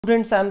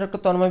Students, I am Dr.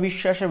 Tanmoy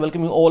Biswas. I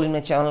welcome you all in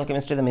my channel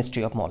Chemistry, the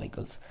Mystery of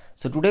Molecules.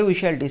 So today we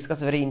shall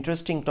discuss a very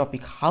interesting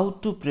topic, how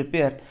to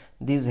prepare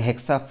this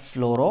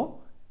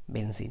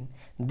hexafluorobenzene.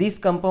 This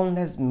compound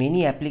has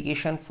many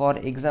applications. For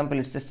example,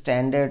 it's a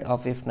standard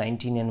of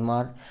F19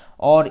 NMR,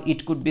 or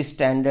it could be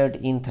standard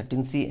in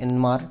 13C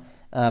NMR.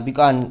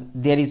 Because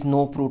there is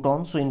no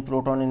proton, so in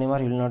proton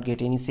NMR you will not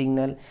get any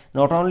signal.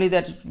 Not only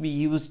that, it will be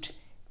used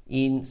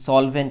in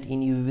solvent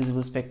in UV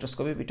visible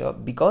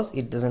spectroscopy because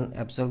it doesn't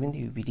absorb in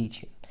the UV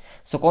region.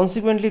 So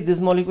consequently,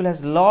 this molecule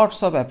has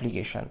lots of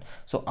application.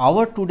 So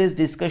our today's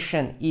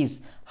discussion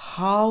is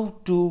how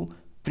to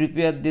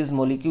prepare this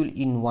molecule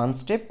in one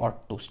step or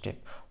two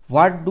step.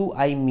 What do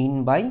I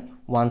mean by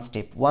one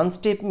step? One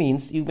step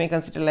means you may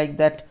consider like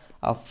that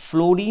a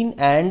fluorine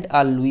and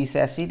a Lewis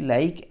acid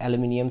like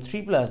aluminium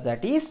 3+,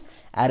 that is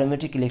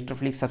aromatic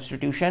electrophilic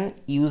substitution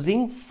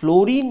using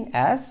fluorine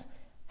as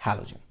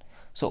halogen.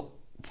 So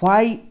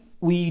why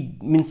we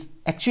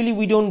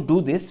don't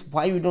do this,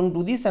 why we don't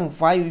do this, and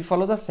why we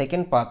follow the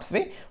second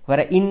pathway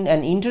where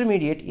an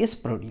intermediate is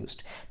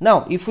produced.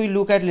 Now if we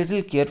look at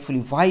little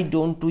carefully, why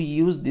don't we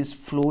use this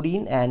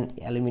fluorine and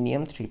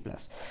aluminium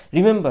 3+?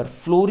 Remember,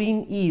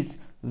 fluorine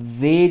is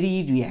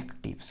very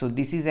reactive, so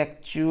this is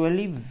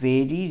actually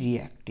very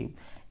reactive.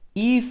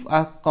 If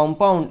a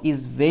compound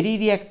is very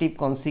reactive,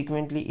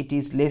 consequently it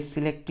is less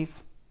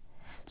selective.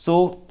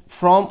 So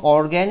from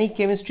organic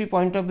chemistry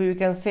point of view, you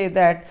can say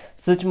that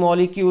such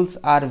molecules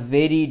are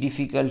very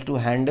difficult to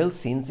handle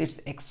since its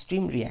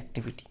extreme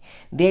reactivity.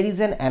 There is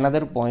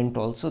another point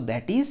also,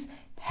 that is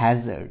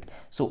hazard.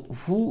 So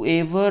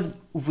whoever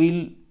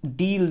will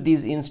deal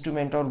this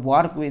instrument or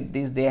work with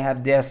this, they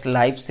have their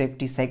life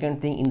safety.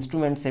 Second thing,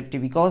 instrument safety,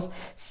 because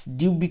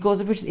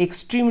of its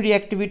extreme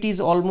reactivity is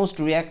almost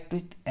react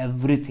with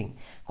everything.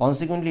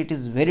 Consequently, it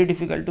is very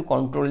difficult to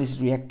control its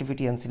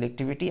reactivity and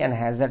selectivity and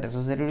hazard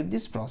associated with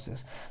this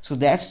process. So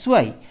that's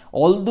why,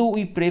 although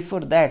we prefer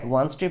that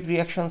one-step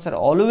reactions are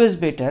always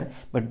better,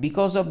 but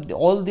because of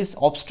all these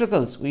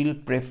obstacles, we will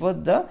prefer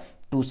the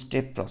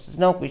two-step process.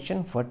 Now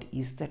question, what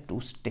is the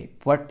two-step?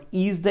 What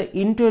is the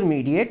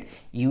intermediate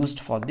used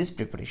for this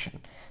preparation?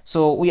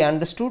 So we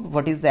understood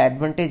what is the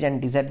advantage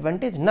and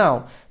disadvantage.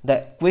 Now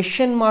the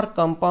question mark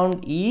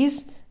compound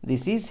is,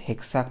 this is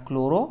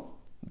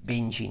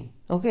hexachlorobenzene.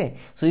 Okay,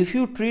 so if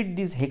you treat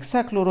this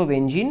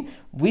hexachlorobenzene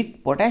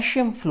with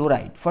potassium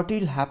fluoride, what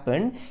will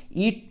happen?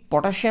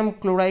 Potassium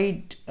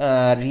chloride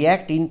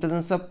react in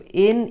presence of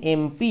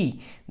NMP.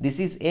 This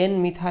is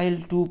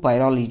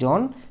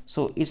N-methyl-2-pyrrolidone.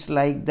 So it's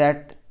like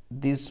that.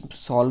 This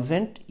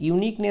solvent,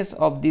 uniqueness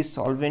of this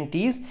solvent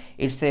is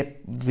it's a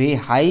very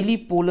highly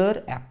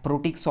polar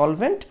aprotic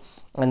solvent,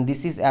 and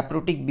this is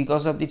aprotic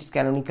because of its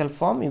canonical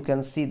form. You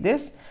can see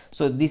this.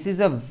 So this is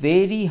a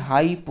very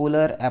high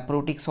polar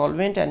aprotic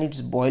solvent and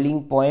its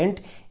boiling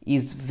point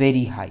is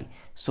very high.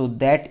 So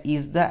that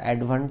is the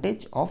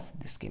advantage of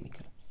this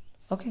chemical.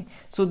 Okay,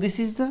 so this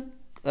is the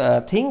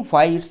thing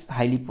why it's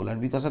highly polar,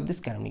 because of this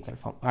canonical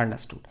form.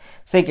 Understood.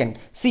 Second,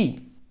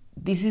 see,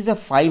 this is a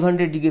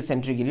 500 degrees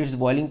centigrade, its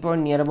boiling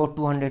point near about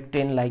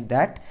 210, like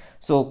that.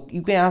 So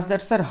you can ask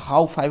that, sir,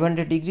 how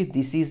 500 degrees?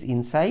 This is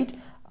inside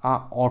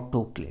a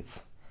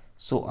autoclave.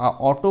 So a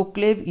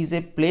autoclave is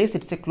a place,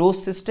 it's a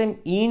closed system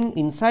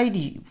inside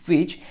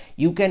which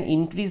you can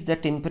increase the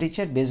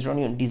temperature based on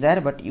your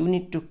desire, but you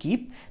need to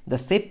keep the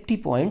safety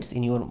points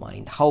in your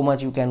mind. How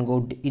much you can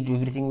go,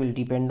 everything will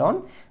depend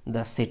on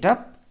the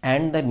setup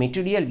and the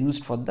material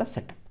used for the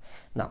setup.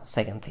 Now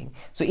second thing,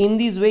 so in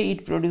this way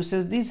it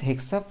produces this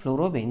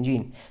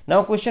hexafluorobenzene.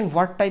 Now question,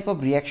 what type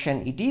of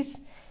reaction it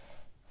is?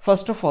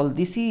 First of all,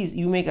 this is,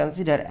 you may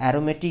consider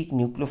aromatic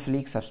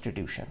nucleophilic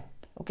substitution.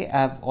 Okay,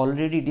 I have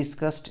already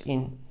discussed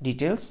in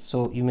details,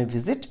 so you may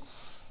visit.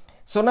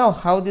 So now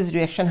how this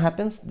reaction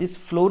happens? This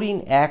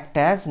fluorine act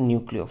as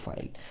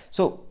nucleophile.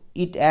 So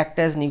it act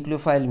as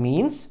nucleophile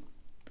means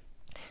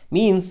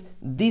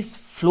this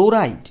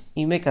fluoride,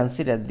 you may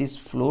consider this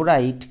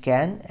fluoride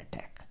can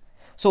attack.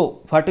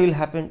 So what will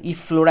happen?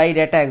 If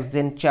fluoride attacks,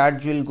 then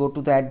charge will go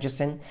to the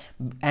adjacent.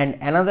 And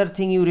another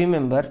thing you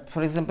remember,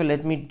 for example,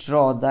 let me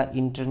draw the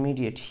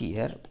intermediate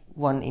here,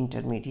 one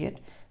intermediate.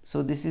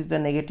 So this is the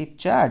negative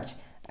charge,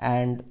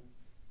 and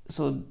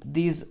so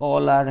these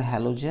all are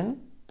halogen.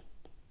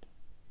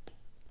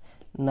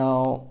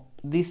 Now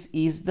this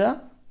is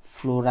the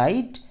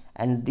fluoride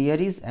and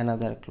there is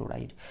another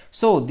chloride.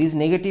 So this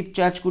negative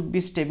charge could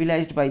be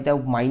stabilized by the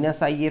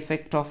minus I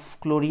effect of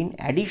chlorine.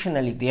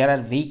 Additionally, there are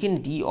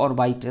vacant d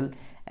orbital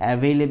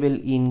available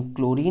in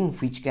chlorine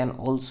which can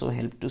also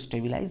help to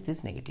stabilize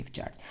this negative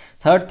charge.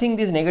 Third thing,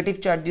 this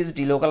negative charge is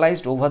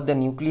delocalized over the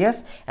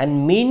nucleus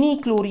and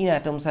many chlorine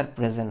atoms are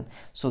present,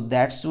 so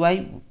that's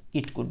why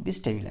it could be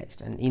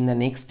stabilized, and in the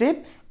next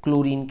step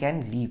chlorine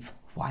can leave.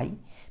 Why?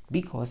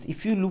 Because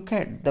if you look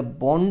at the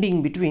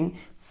bonding between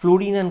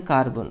fluorine and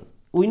carbon,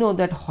 we know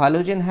that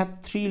halogen have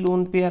 3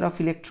 lone pair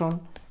of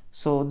electron.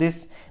 So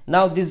this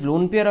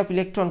lone pair of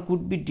electron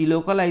could be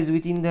delocalized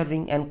within the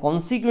ring, and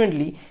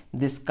consequently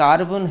this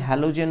carbon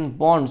halogen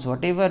bonds,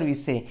 whatever we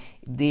say,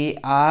 they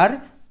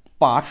are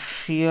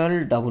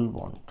partial double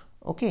bond.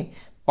 Okay,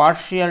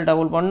 partial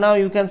double bond. Now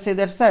you can say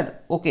that, sir,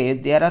 okay,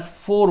 there are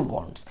 4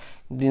 bonds,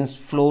 this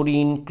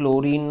fluorine,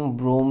 chlorine,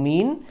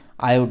 bromine,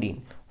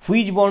 iodine.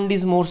 Which bond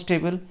is more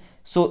stable?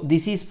 So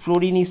this is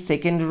fluorine is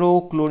 2nd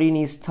row, chlorine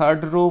is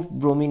 3rd row,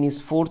 bromine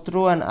is 4th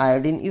row, and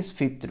iodine is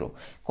 5th row.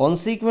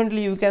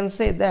 Consequently, you can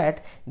say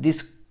that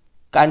this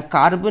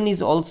carbon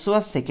is also a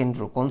 2nd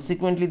row.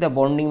 Consequently, the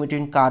bonding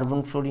between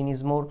carbon fluorine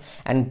is more.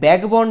 And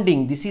back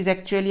bonding, this is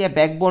actually a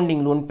back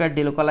bonding, lone pair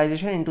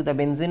delocalization into the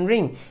benzene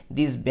ring.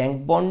 This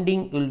back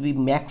bonding will be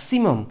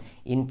maximum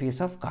in case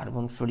of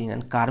carbon fluorine,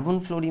 and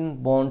carbon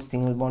fluorine bond,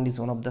 single bond, is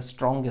one of the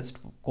strongest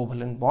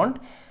covalent bond.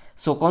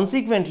 So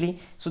consequently,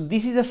 so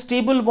this is a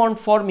stable bond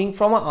forming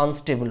from an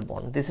unstable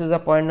bond. This is the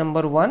point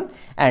number 1,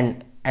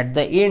 and at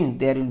the end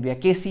there will be a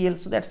KCl,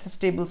 so that's a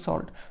stable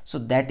salt. So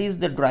that is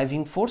the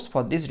driving force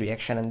for this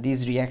reaction, and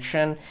this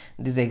reaction,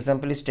 this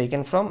example is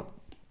taken from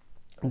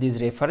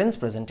this reference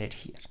presented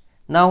here.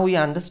 Now we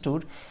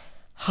understood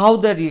how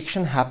the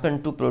reaction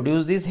happened to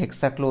produce this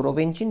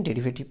hexachlorobenzene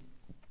derivative.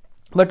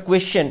 But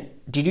question,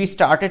 did we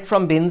started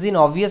from benzene?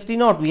 Obviously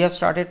not. We have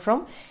started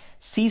from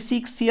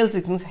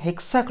C6Cl6, means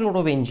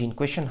hexachlorobenzene.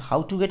 Question,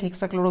 how to get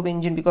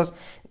hexachlorobenzene? Because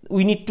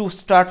we need to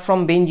start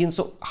from benzene.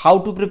 So how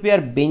to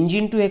prepare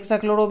benzene to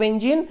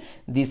hexachlorobenzene?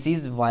 This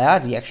is via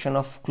reaction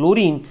of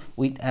chlorine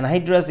with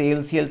anhydrous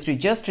AlCl3.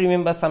 Just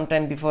remember,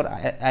 sometime before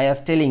I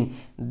was telling,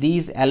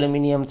 these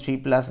aluminium 3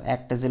 plus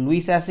act as a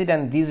Lewis acid,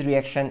 and this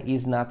reaction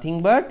is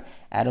nothing but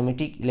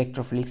aromatic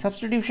electrophilic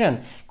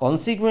substitution.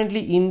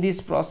 Consequently, in this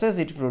process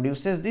it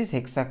produces this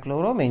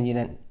hexachlorobenzene,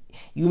 and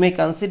you may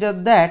consider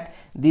that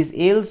this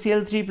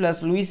AlCl3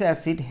 plus Lewis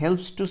acid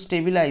helps to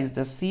stabilize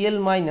the Cl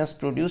minus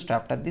produced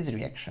after this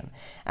reaction.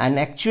 And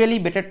actually,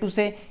 better to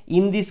say,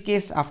 in this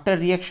case, after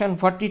reaction,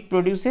 what it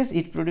produces?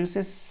 It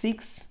produces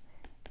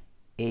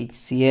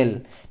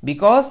 6HCl,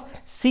 because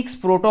 6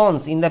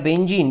 protons in the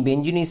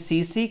benzene is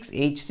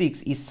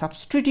C6H6 is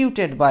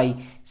substituted by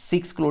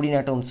 6 chlorine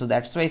atoms, so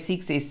that's why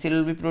 6HCl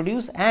will be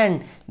produced,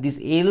 and this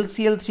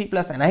AlCl3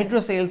 plus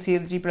anhydrous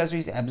AlCl3 plus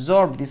is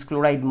absorbed this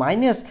chloride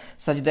minus,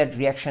 such that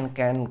reaction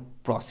can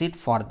proceed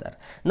further.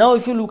 Now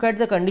if you look at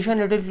the condition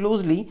little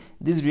closely,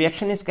 this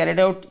reaction is carried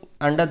out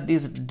under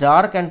this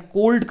dark and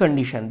cold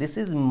condition. This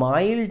is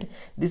mild,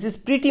 this is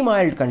pretty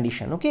mild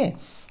condition. Okay,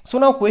 so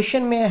now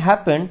question may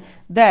happen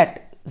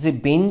that the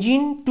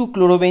benzene to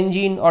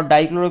chlorobenzene or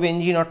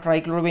dichlorobenzene or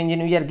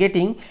trichlorobenzene we are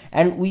getting,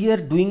 and we are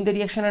doing the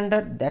reaction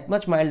under that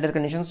much milder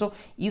condition. So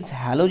is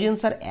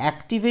halogens are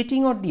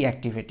activating or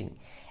deactivating?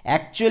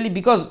 Actually,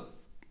 because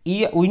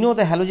we know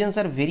the halogens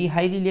are very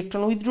highly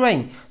electron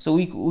withdrawing, so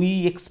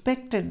we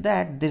expected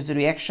that this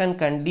reaction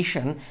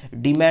condition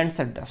demands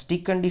a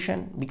Dustig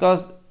condition,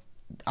 because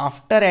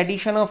after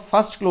addition of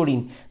first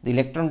chlorine the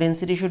electron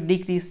density should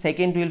decrease,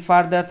 second will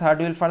further, third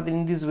will further,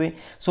 in this way.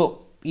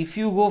 So if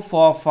you go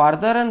for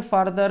further and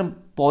further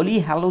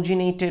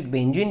polyhalogenated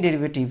benzene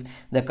derivative,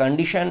 the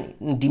condition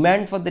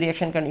demand for the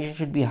reaction condition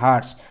should be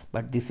harsh,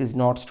 but this is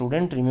not,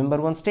 student. Remember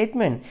one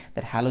statement,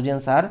 that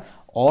halogens are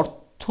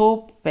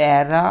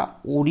orthopara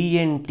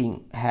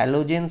orienting.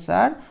 Halogens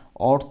are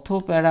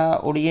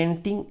orthopara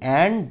orienting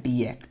and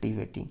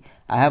deactivating.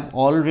 I have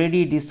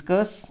already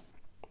discussed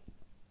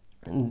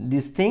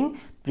this thing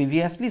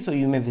previously, so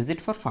you may visit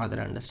for further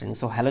understanding.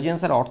 So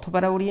halogens are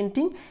orthopara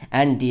orienting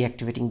and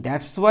deactivating.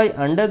 That's why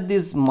under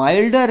this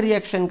milder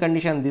reaction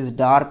condition, this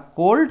dark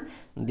cold,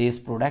 this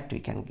product we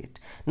can get.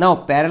 Now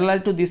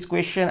parallel to this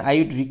question, I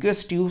would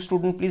request you,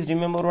 student, please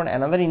remember one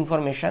another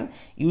information.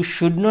 You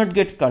should not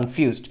get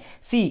confused.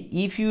 See,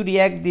 if you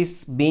react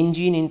this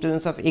benzene in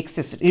terms of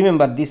excess,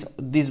 remember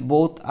this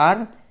both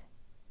are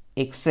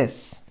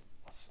excess.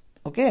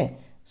 Okay,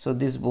 so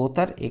these both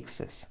are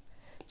excess.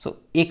 So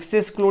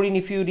excess chlorine,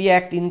 if you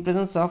react in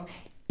presence of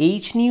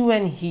H nu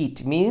and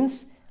heat,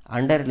 means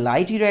under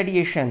light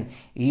irradiation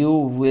you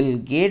will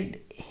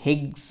get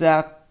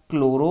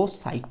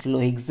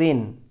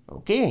hexachlorocyclohexane.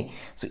 Okay,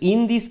 so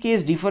in this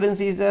case difference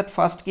is that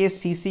first case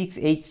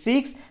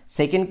C6H6,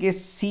 second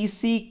case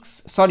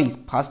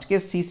first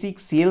case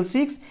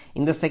C6Cl6,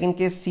 in the second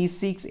case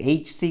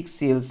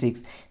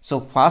C6H6Cl6. So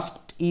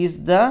first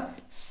is the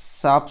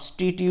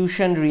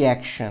substitution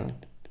reaction.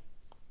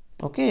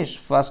 Okay,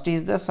 first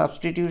is the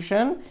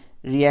substitution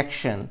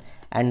reaction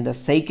and the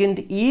second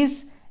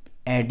is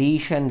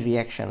addition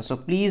reaction. So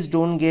please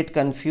don't get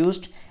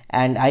confused,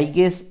 and I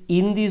guess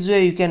in this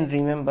way you can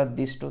remember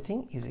these two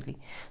things easily.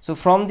 So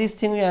from this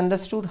thing we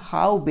understood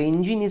how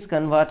benzene is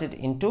converted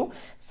into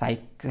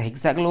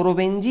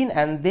hexachlorobenzene,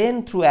 and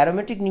then through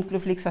aromatic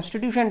nucleophilic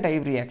substitution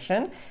type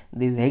reaction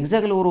this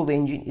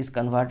hexachlorobenzene is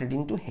converted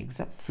into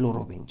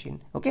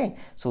hexafluorobenzene. Okay,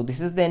 so this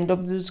is the end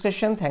of the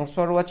discussion. Thanks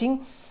for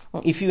watching.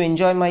 If you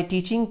enjoy my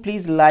teaching,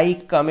 please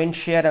like, comment,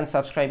 share and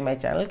subscribe my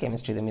channel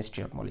Chemistry, the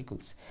Mystery of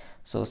Molecules.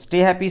 So stay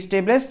happy,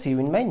 stay blessed. See you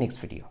in my next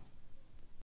video.